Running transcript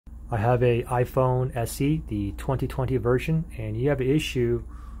I have a iPhone SE, the 2020 version, and you have an issue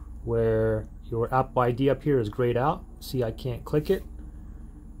where your Apple ID up here is grayed out. See, I can't click it.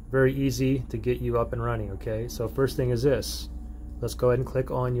 Very easy to get you up and running, okay? So first thing is this. Let's go ahead and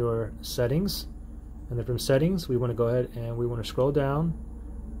click on your settings. And then from settings, we want to go ahead and we want to scroll down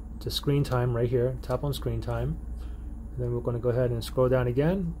to screen time right here. Tap on screen time. And then we're going to go ahead and scroll down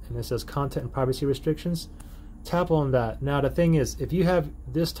again. And it says content and privacy restrictions. Tap on that. Now the thing is, if you have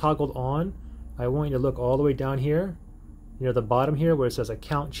this toggled on, I want you to look all the way down here, near the bottom here where it says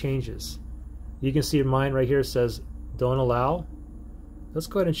account changes. You can see mine right here says don't allow. Let's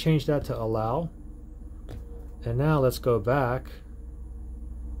go ahead and change that to allow. And now let's go back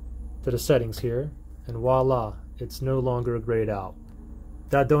to the settings here, and voila, it's no longer grayed out.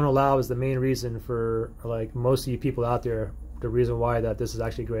 That don't allow is the main reason for, like, most of you people out there, the reason why that this is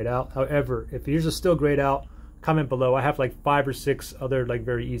actually grayed out. However, if yours is still grayed out, comment below. I have like 5 or 6 other like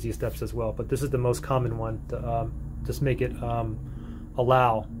very easy steps as well, but this is the most common one to just make it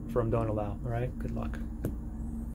allow from don't allow. All right, good luck.